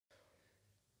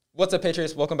What's up,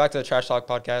 Patriots? Welcome back to the Trash Talk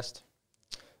Podcast.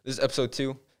 This is episode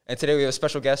 2, and today we have a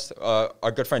special guest,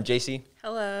 our good friend JC.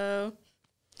 Hello.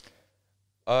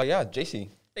 Yeah, JC.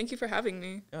 Thank you for having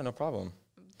me. Yeah, no problem.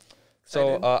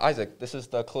 Excited. So, Isaac, this is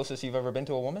the closest you've ever been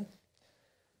to a woman?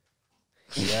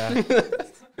 Yeah.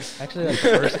 Actually, that's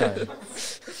the first time.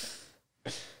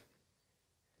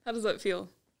 How does that feel?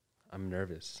 I'm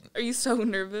nervous. Are you so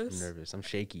nervous? I'm nervous. I'm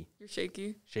shaky. You're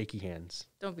shaky? Shaky hands.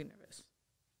 Don't be nervous.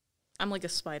 I'm like a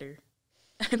spider.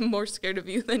 I'm more scared of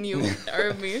you than you are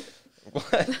of me.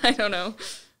 What? I don't know.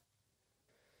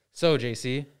 So,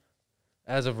 JC,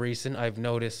 as of recent, I've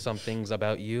noticed some things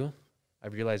about you.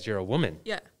 I've realized you're a woman.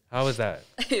 Yeah. How is that?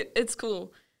 It's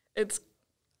cool.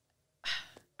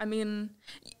 I mean,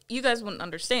 you guys wouldn't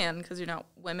understand because you're not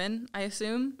women, I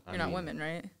assume. You're not women,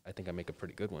 right? I think I make a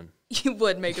pretty good one. You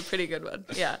would make a pretty good one.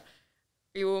 Yeah. Are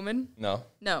you a woman? No.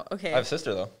 No. Okay. I have a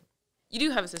sister, though. You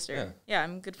do have a sister. Yeah. Yeah,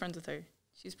 I'm good friends with her.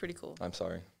 She's pretty cool. I'm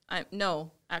sorry.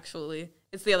 No, actually,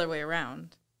 it's the other way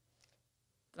around.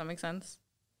 Does that make sense?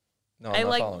 No, I I'm not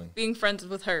like following. being friends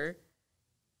with her.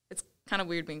 It's kind of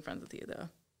weird being friends with you, though.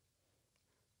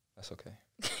 That's okay.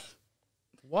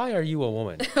 Why are you a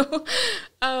woman?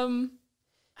 I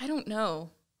don't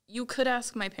know. You could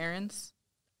ask my parents.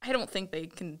 I don't think they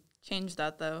can change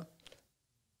that, though.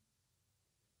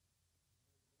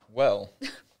 Well,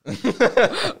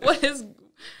 What is?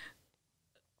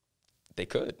 they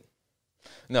could.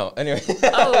 No, anyway.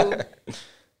 Oh,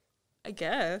 I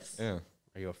guess Yeah.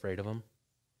 Are you afraid of them?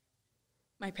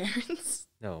 my parents.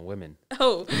 No, women.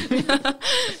 Oh,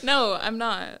 no, I'm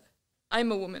not.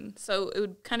 I'm a woman, so it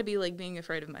would kind of be like being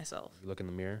afraid of myself. You look in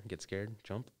the mirror, get scared,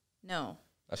 jump. No,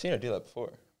 I've seen her do that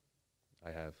before.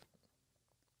 I have.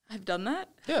 I've done that.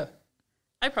 Yeah.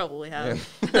 I probably have.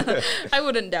 I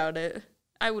wouldn't doubt it.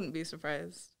 I wouldn't be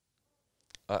surprised.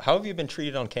 How have you been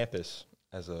treated on campus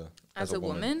as a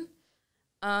woman?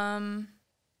 I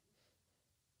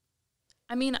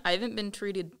mean, I haven't been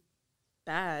treated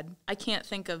bad. I can't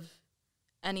think of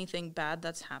anything bad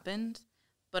that's happened,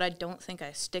 but I don't think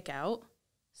I stick out.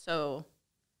 So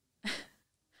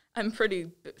I'm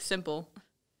pretty simple. What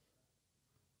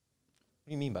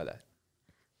do you mean by that?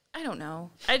 I don't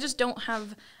know. I just don't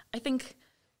have, I think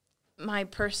my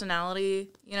personality,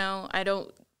 I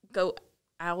don't go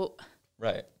out,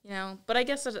 Right. but I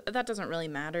guess that doesn't really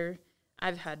matter.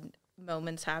 I've had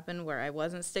moments happen where I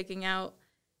wasn't sticking out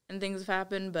and things have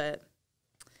happened, but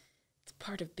it's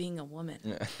part of being a woman.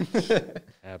 Yeah.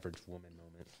 Average woman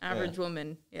moment. Average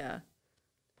woman, yeah.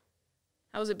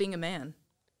 How is it being a man?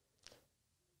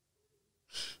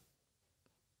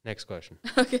 Next question.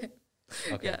 Okay.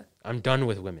 Okay. Yeah. I'm done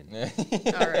with women.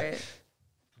 All right.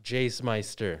 Jace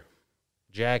Meister.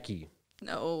 Jackie.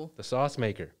 No. The sauce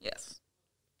maker. Yes.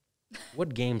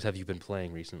 What games have you been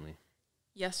playing recently?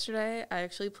 Yesterday, I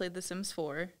actually played The Sims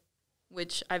 4,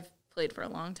 which I've played for a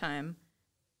long time,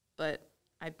 but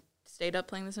I stayed up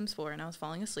playing The Sims 4 and I was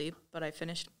falling asleep, but I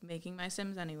finished making my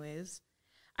Sims anyways.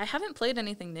 I haven't played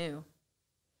anything new.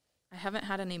 I haven't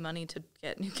had any money to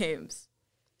get new games.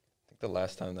 I think the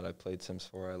last time that I played Sims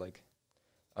 4,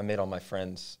 I made all my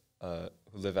friends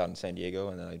who live out in San Diego,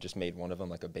 and then I just made one of them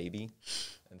like a baby.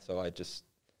 And so I just,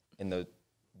 in the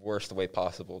worst way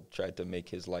possible, tried to make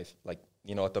his life, like,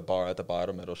 at the bar at the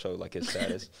bottom, it'll show like his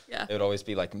status. Yeah. It would always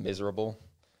be like miserable.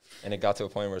 And it got to a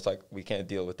point where it's like, we can't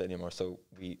deal with it anymore. So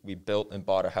we built and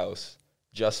bought a house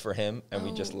just for him, and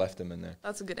we just left him in there.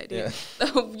 That's a good idea.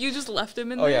 Yeah. Oh, you just left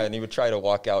him in Oh there? yeah, and he would try to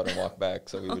walk out and walk back,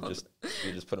 so we just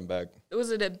put him back.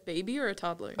 Was it a baby or a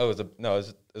toddler? Oh, it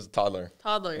was a toddler.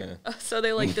 Toddler. Yeah. So they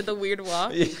did the weird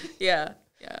walk? Yeah.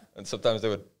 Yeah. And sometimes they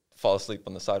would fall asleep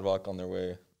on the sidewalk on their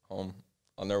way home,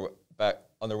 on their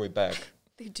way back.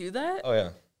 They do that? Oh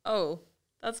yeah. Oh,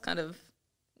 that's kind of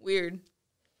weird.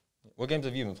 What games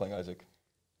have you been playing, Isaac?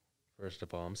 First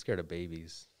of all, I'm scared of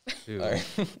babies. Too. All right.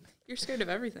 You're scared of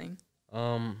everything.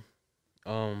 I'm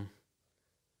a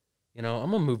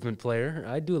movement player.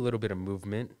 I do a little bit of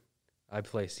movement. I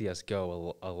play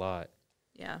CS:GO a lot.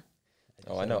 Yeah.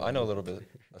 Oh, I know a little bit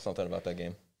of something about that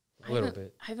game. A little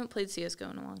bit. I haven't played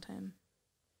CSGO in a long time.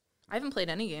 I haven't played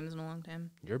any games in a long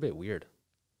time. You're a bit weird.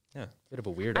 Yeah. Bit of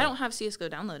a weirdo. I don't have CSGO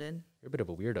downloaded. You're a bit of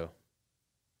a weirdo.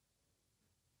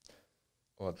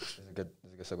 Well, this is a good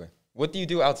segue. What do you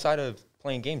do outside of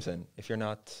playing games then, if you're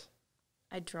not?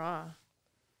 I draw.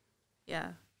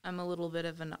 Yeah. I'm a little bit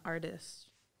of an artist.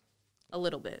 A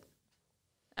little bit.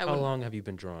 How long have you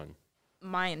been drawing?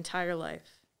 My entire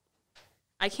life.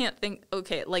 I can't think,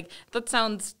 okay, that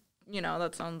sounds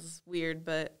weird,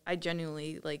 but I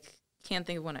genuinely, can't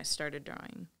think of when I started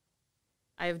drawing.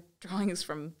 I have drawings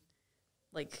from,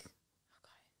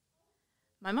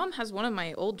 my mom has one of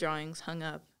my old drawings hung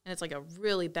up and it's like a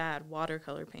really bad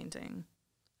watercolor painting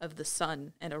of the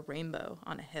sun and a rainbow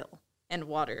on a hill and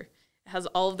water. It has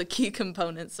all of the key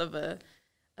components of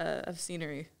of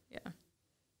scenery. Yeah.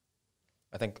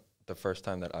 I think the first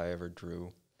time that I ever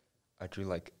drew, I drew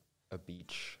like a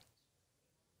beach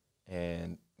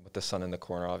and with the sun in the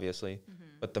corner, obviously.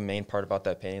 But the main part about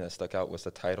that painting that stuck out was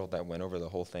the title that went over the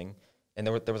whole thing. And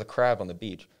there was a crab on the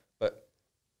beach. But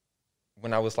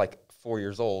when I was like 4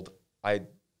 years old, I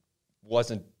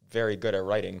wasn't very good at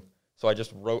writing. So I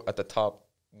just wrote at the top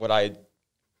what I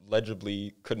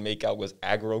legibly could make out was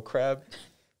aggro crab.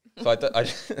 So I thought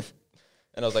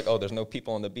and I was like, oh, there's no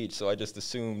people on the beach. So I just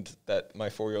assumed that my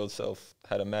 4-year-old self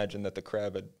had imagined that the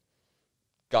crab had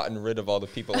gotten rid of all the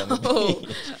people on the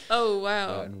beach. Oh,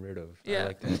 wow. Gotten rid of. Yeah. I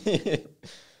like that.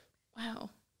 Wow.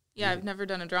 Yeah, I've never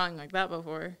done a drawing like that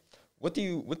before. What do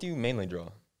you mainly draw?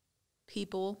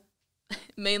 People,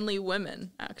 mainly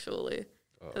women, actually,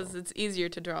 because it's easier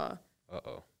to draw.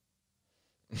 Uh-oh.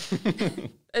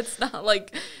 It's not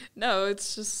like, no,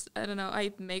 it's just, I don't know.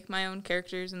 I make my own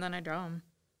characters and then I draw them.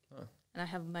 Huh. And I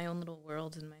have my own little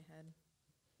worlds in my head.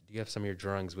 Do you have some of your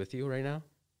drawings with you right now?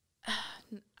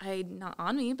 Not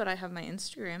on me, but I have my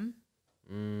Instagram.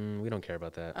 We don't care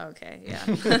about that. Okay, yeah.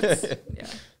 Yeah.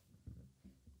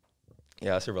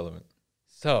 Yeah, that's irrelevant.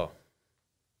 So,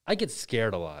 I get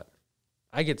scared a lot.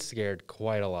 I get scared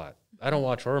quite a lot. I don't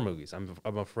watch horror movies.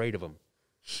 I'm afraid of them.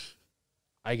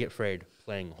 I get afraid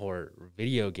playing horror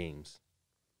video games.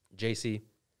 JC,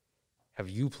 have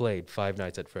you played Five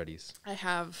Nights at Freddy's? I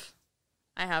have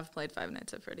played Five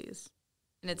Nights at Freddy's,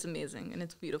 and it's amazing, and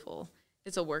it's beautiful.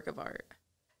 It's a work of art.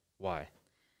 Why?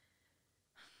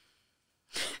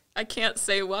 I can't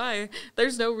say why.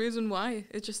 There's no reason why.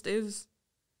 It just is.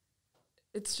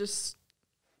 It's just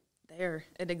there.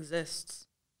 It exists,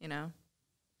 you know?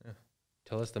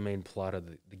 Tell us the main plot of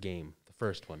the game, the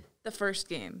first one. The first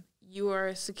game, you are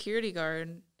a security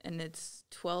guard, and it's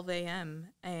 12 a.m.,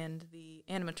 and the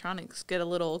animatronics get a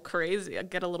little crazy,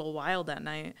 get a little wild at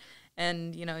night,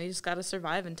 and, you know, you just got to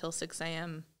survive until 6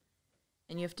 a.m.,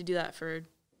 and you have to do that for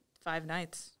 5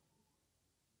 nights.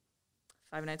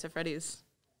 Five Nights at Freddy's.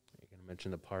 You're going to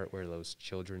mention the part where those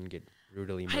children get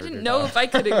brutally murdered? I didn't know if I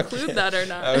could include that or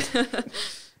not.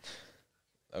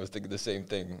 I was thinking the same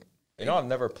thing. You know, I've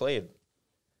never played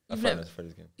a Five Nights at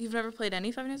Freddy's game. You've never played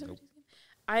any Five Nights at Freddy's game?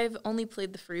 I've only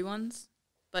played the free ones,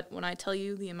 but when I tell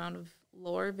you the amount of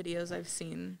lore videos I've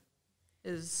seen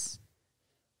is...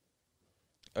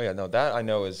 Oh yeah, no, that I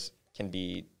know is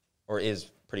pretty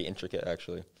intricate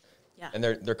actually. Yeah. And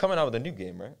they're coming out with a new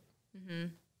game, right?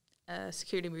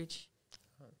 Security Breach.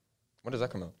 When does that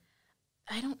come out?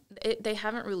 They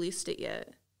haven't released it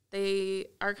yet. They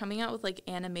are coming out with like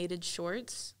animated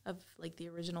shorts of like the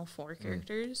original 4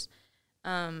 characters.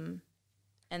 And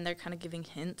they're kind of giving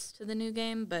hints to the new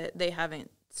game, but they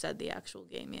haven't said the actual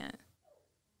game yet.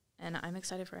 And I'm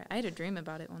excited for it. I had a dream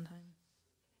about it one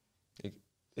time.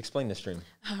 Explain this dream.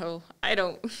 Oh, I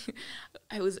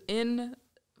was in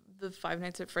the Five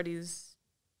Nights at Freddy's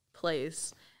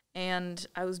place, and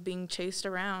I was being chased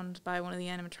around by one of the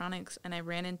animatronics, and I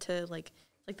ran into like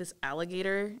this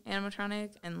alligator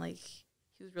animatronic, and like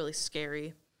he was really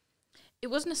scary. It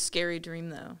wasn't a scary dream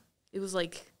though. It was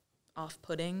like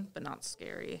off-putting, but not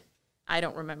scary. I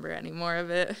don't remember any more of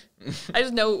it. I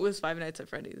just know it was Five Nights at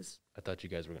Freddy's. I thought you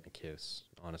guys were going to kiss,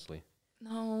 honestly.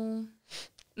 No.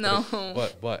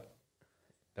 But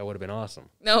that would have been awesome.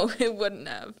 No, it wouldn't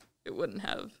have. It wouldn't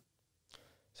have.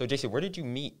 So, JC, where did you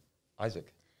meet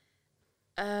Isaac?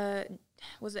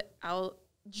 Was it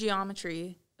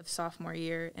geometry of sophomore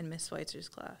year in Miss Schweitzer's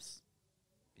class?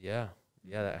 Yeah,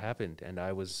 that happened, and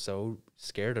I was so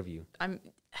scared of you.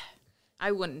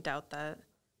 I wouldn't doubt that.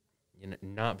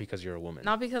 Not because you're a woman.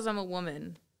 Not because I'm a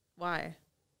woman. Why?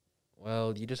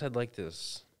 Well, you just had like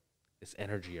this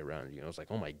energy around you. I was like,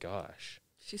 oh my gosh.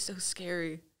 She's so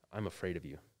scary. I'm afraid of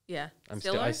you. Yeah. I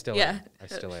still am. I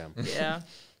still am. Yeah.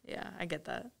 Yeah, I get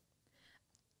that.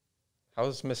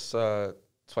 How's Miss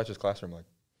Schweitzer's classroom like?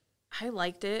 I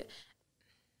liked it.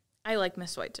 I like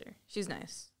Miss Schweitzer. She's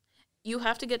nice. You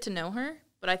have to get to know her,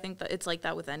 but I think that it's like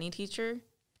that with any teacher,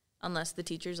 unless the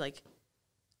teacher's like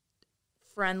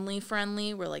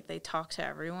friendly, where like they talk to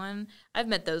everyone. I've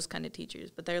met those kind of teachers,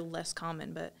 but they're less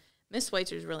common. But Miss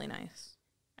Schweitzer's really nice.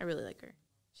 I really like her.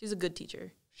 She's a good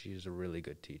teacher. She's a really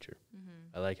good teacher.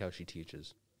 I like how she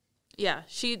teaches. Yeah,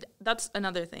 that's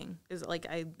another thing, is like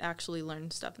I actually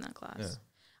learned stuff in that class. Yeah.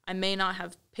 I may not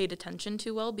have paid attention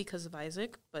too well because of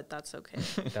Isaac, but that's okay.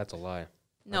 That's a lie.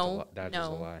 That is a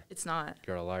lie. It's not.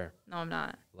 You're a liar. No, I'm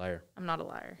not. Liar. I'm not a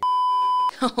liar.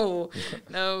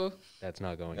 No. That's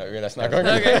not going. No, that's not going.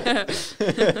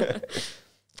 Okay.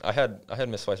 I had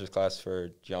Miss Schweitzer's class for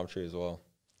geometry as well,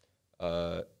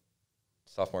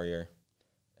 sophomore year,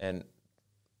 and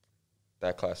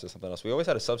that class is something else. We always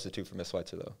had a substitute for Miss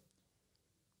Schweitzer though.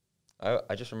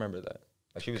 I just remember that.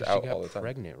 Like she was 'Cause out she got all the time.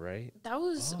 pregnant, right? That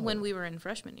was Oh. when we were in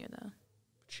freshman year, though.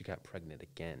 She got pregnant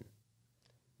again.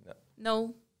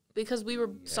 No, because we were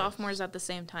Yes. sophomores at the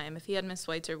same time. If he had Miss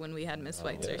Schweitzer when we had Miss Oh.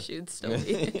 Schweitzer, Yeah. she would still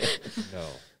be. No,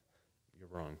 you're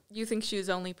wrong. You think she was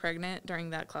only pregnant during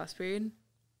that class period?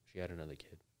 She had another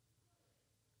kid.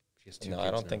 She has 2 No, kids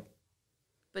I don't now. think.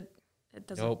 It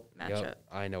doesn't Nope. match Yep. up.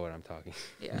 I know what I'm talking.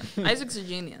 Yeah. Isaac's a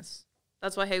genius.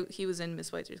 That's why he was in Miss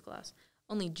Schweitzer's class.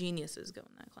 Only geniuses go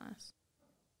in that class.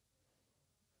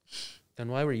 Then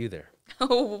why were you there?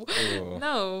 Oh, Ooh.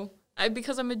 no.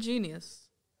 Because I'm a genius.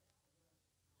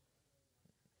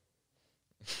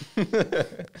 I'm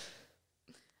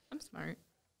smart.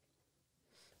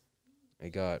 I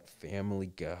got Family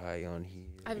Guy on here.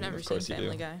 I've Yeah, never of seen course you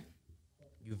Family do. Guy.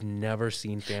 You've never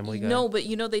seen Family Guy? No, but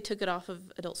they took it off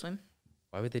of Adult Swim.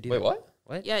 Why would they do Wait, that? what?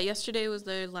 What? Yeah, yesterday was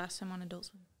their last time on Adult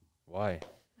Swim. Why? I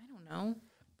don't know.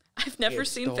 I've never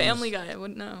It's seen those- Family Guy. I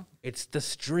wouldn't know. It's the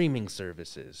streaming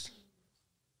services.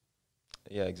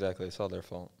 Yeah, exactly. It's all their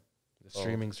fault. The Oh.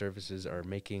 streaming services are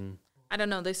making I don't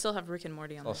know. They still have Rick and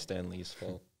Morty on It's all there. Stan Lee's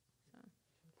fault.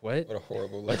 what? What a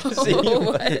horrible legacy.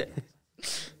 What?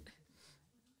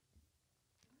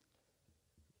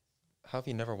 How have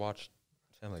you never watched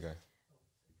Family Guy?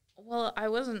 Well, I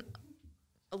wasn't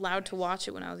allowed to watch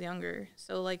it when I was younger.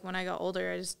 So, like, when I got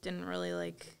older, I just didn't really,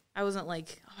 like, I wasn't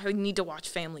like, oh, I need to watch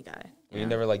Family Guy. You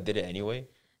never like did it anyway?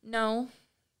 No,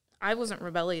 I wasn't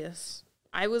rebellious.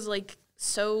 I was, like,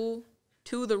 so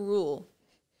to the rule.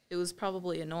 It was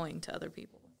probably annoying to other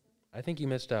people. I think you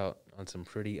missed out on some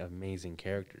pretty amazing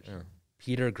characters. Yeah.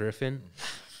 Peter Griffin,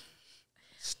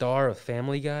 star of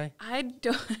Family Guy. I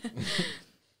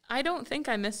don't think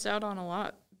I missed out on a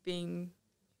lot being.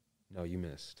 No, you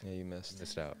missed. Yeah, you missed.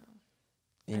 Missed out.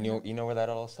 You know where that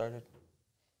all started?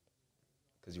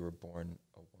 Because you were born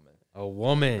a woman. A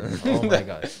woman. Oh my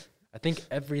gosh. I think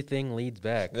everything leads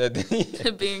back.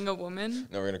 To being a woman.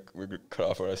 No, we're gonna cut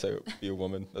off where I say be a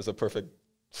woman. That's a perfect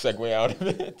segue out of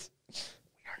it.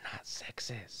 We are not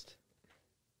sexist.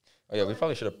 Oh yeah, we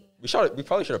probably should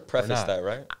have prefaced not. that,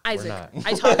 right? Isaac, not.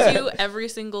 I talk to you every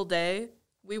single day.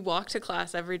 We walk to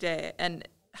class every day, and oh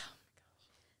my gosh,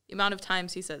 the amount of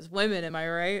times he says "women," am I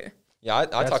right? Yeah, I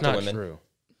That's talk to not women. true.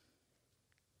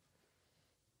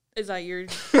 Is that your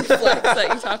flex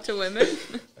that you talk to women?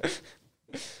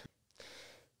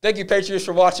 Thank you, Patriots,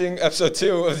 for watching episode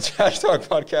 2 of the Trash Talk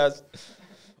podcast.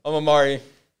 I'm Amari,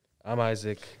 I'm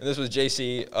Isaac. and this was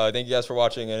JC. Thank you guys for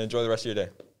watching, and enjoy the rest of your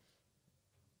day.